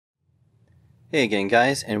Hey again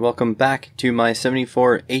guys, and welcome back to my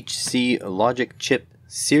 74HC logic chip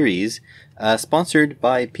series, sponsored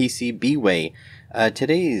by PCBWay.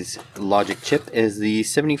 Today's logic chip is the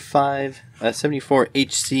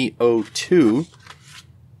 74HC02,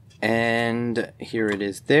 and here it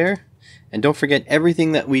is there. And don't forget,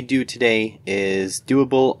 everything that we do today is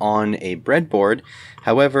doable on a breadboard.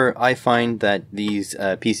 However, I find that these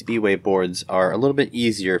PCBWay boards are a little bit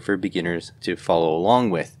easier for beginners to follow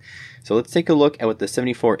along with. So let's take a look at what the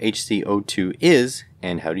 74HC02 is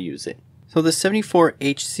and how to use it. So the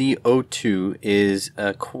 74HC02 is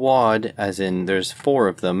a quad, as in there's 4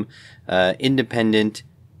 of them, independent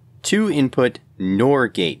 2-input NOR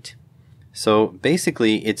gate. So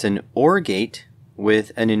basically it's an OR gate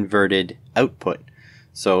with an inverted output.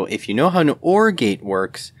 So if you know how an OR gate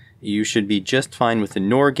works, you should be just fine with the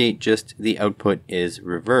NOR gate, just the output is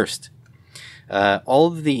reversed. All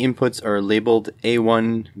of the inputs are labeled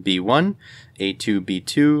A1, B1, A2,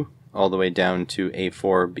 B2, all the way down to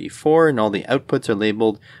A4, B4, and all the outputs are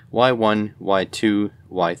labeled Y1, Y2,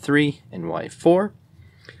 Y3, and Y4.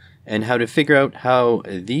 And how to figure out how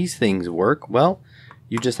these things work? Well,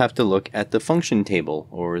 you just have to look at the function table,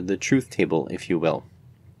 or the truth table, if you will.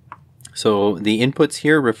 So the inputs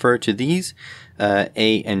here refer to these,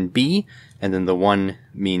 A and B, and then the 1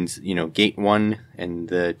 means, gate 1, and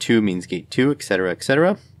the 2 means gate 2, etc.,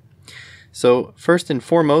 etc. So first and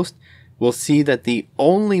foremost, we'll see that the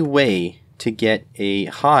only way to get a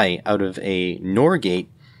high out of a NOR gate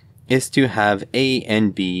is to have A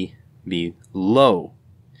and B be low.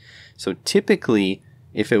 So typically,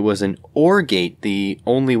 if it was an OR gate, the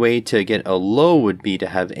only way to get a low would be to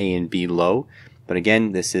have A and B low. But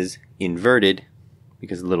again, this is inverted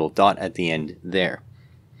because of the little dot at the end there.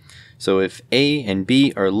 So if A and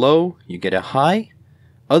B are low, you get a high.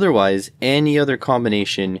 Otherwise, any other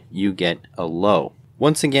combination, you get a low.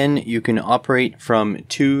 Once again, you can operate from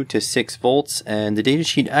 2 to 6 volts, and the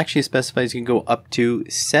datasheet actually specifies you can go up to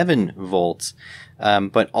 7 volts.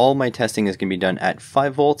 But all my testing is going to be done at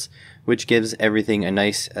 5 volts, which gives everything a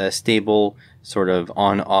nice stable sort of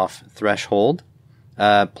on-off threshold.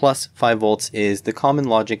 Plus 5 volts is the common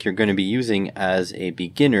logic you're going to be using as a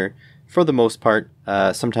beginner for the most part.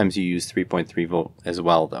 Sometimes you use 3.3 volt as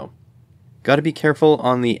well though. Got to be careful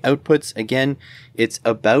on the outputs. Again, it's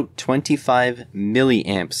about 25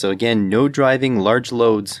 milliamps. So again, no driving large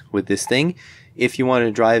loads with this thing. If you want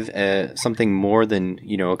to drive something more than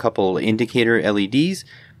a couple indicator LEDs,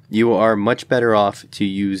 you are much better off to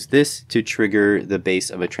use this to trigger the base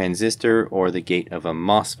of a transistor or the gate of a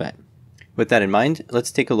MOSFET. With that in mind,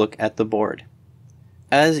 let's take a look at the board.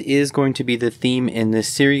 As is going to be the theme in this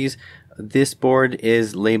series, this board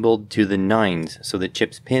is labeled to the 9s. So the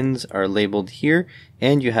chip's pins are labeled here,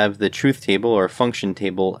 and you have the truth table or function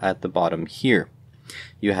table at the bottom here.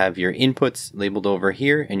 You have your inputs labeled over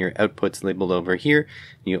here and your outputs labeled over here.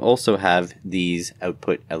 You also have these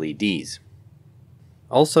output LEDs.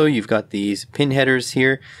 Also, you've got these pin headers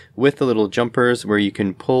here with the little jumpers where you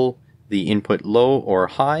can pull the input low or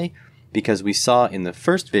high, because we saw in the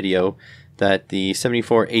first video that the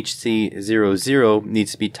 74HC00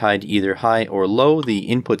 needs to be tied either high or low. The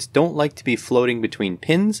inputs don't like to be floating between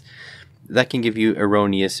pins. That can give you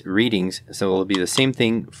erroneous readings. So it'll be the same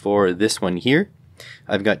thing for this one here.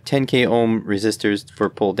 I've got 10k ohm resistors for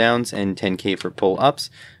pull downs and 10k for pull ups.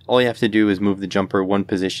 All you have to do is move the jumper 1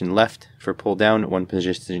 position left for pull down, 1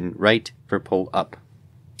 position right for pull up.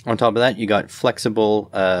 On top of that, you got flexible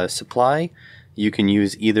supply. You can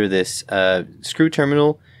use either this screw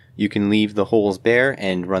terminal, you can leave the holes bare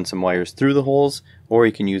and run some wires through the holes, or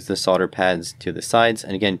you can use the solder pads to the sides.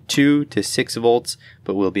 And again, 2 to 6 volts,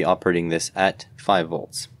 but we'll be operating this at 5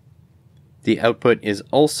 volts. The output is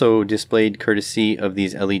also displayed courtesy of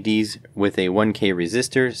these LEDs with a 1K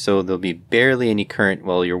resistor, so there'll be barely any current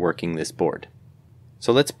while you're working this board.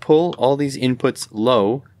 So let's pull all these inputs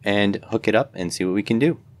low and hook it up and see what we can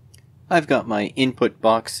do. I've got my input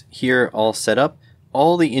box here all set up.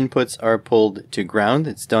 All the inputs are pulled to ground.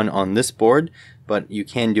 It's done on this board, but you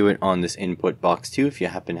can do it on this input box too if you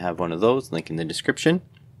happen to have one of those, link in the description.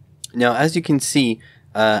 Now, as you can see,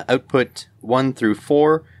 output 1 through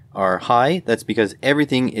 4 are high. That's because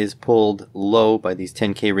everything is pulled low by these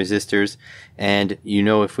 10K resistors, and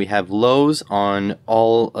if we have lows on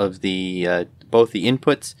all of the both the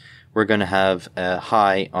inputs, we're going to have a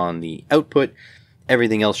high on the output.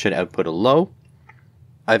 Everything else should output a low.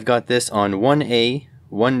 I've got this on 1A,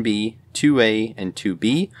 1B, 2A, and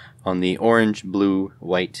 2B on the orange, blue,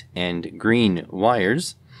 white, and green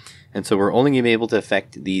wires. And so we're only going to be able to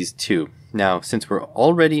affect these 2. Now, since we're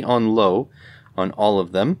already on low on all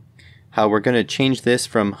of them, how we're going to change this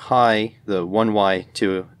from high, the 1Y,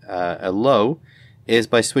 to a low is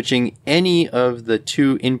by switching any of the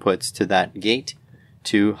two inputs to that gate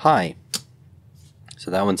to high.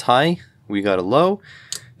 So that one's high, we got a low.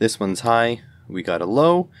 This one's high, we got a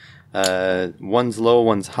low. One's low,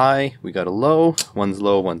 one's high, we got a low. One's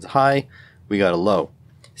low, one's high, we got a low.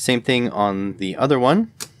 Same thing on the other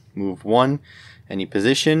one. Move one, any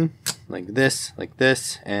position, like this,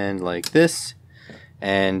 and like this.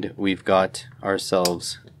 And we've got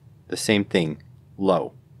ourselves the same thing,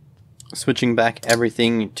 low. Switching back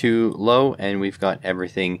everything to low, and we've got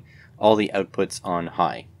everything, all the outputs on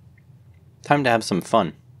high. Time to have some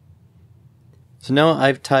fun. So now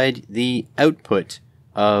I've tied the output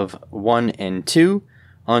of 1 and 2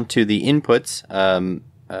 onto the inputs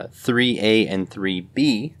 3A and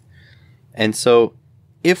 3B. And so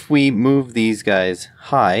if we move these guys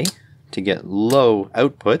high to get low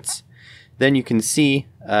outputs, then you can see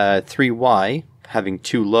 3Y having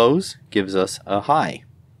two lows gives us a high.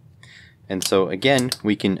 And so again,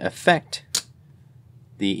 we can affect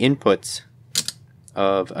the inputs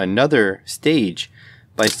of another stage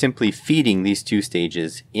by simply feeding these two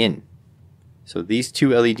stages in. So these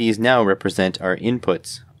two LEDs now represent our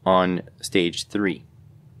inputs on stage 3.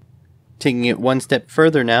 Taking it one step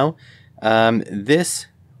further now, this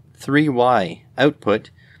 3Y output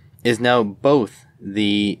is now both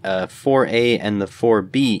the 4A and the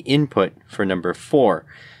 4B input for number 4.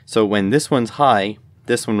 So when this one's high,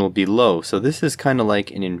 this one will be low. So this is kind of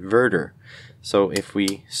like an inverter. So if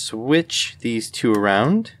we switch these two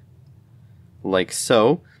around, like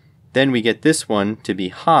so, then we get this one to be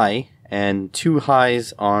high, and two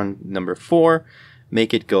highs on number 4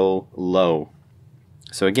 make it go low.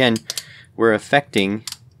 So again, we're affecting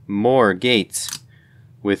more gates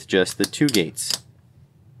with just the two gates.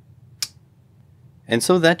 And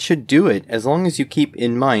so that should do it, as long as you keep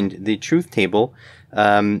in mind the truth table.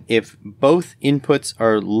 If both inputs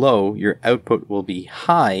are low, your output will be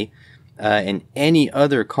high, and any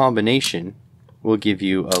other combination will give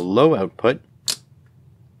you a low output.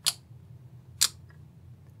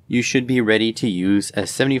 You should be ready to use a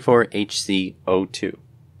 74HC02.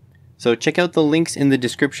 So check out the links in the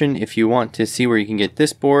description if you want to see where you can get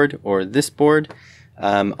this board or this board.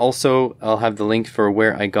 Also, I'll have the link for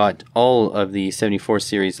where I got all of the 74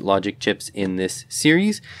 series logic chips in this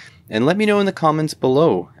series. And let me know in the comments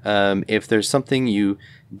below if there's something you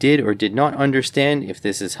did or did not understand, if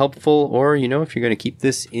this is helpful, or if you're going to keep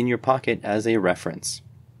this in your pocket as a reference.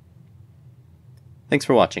 Thanks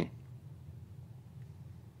for watching.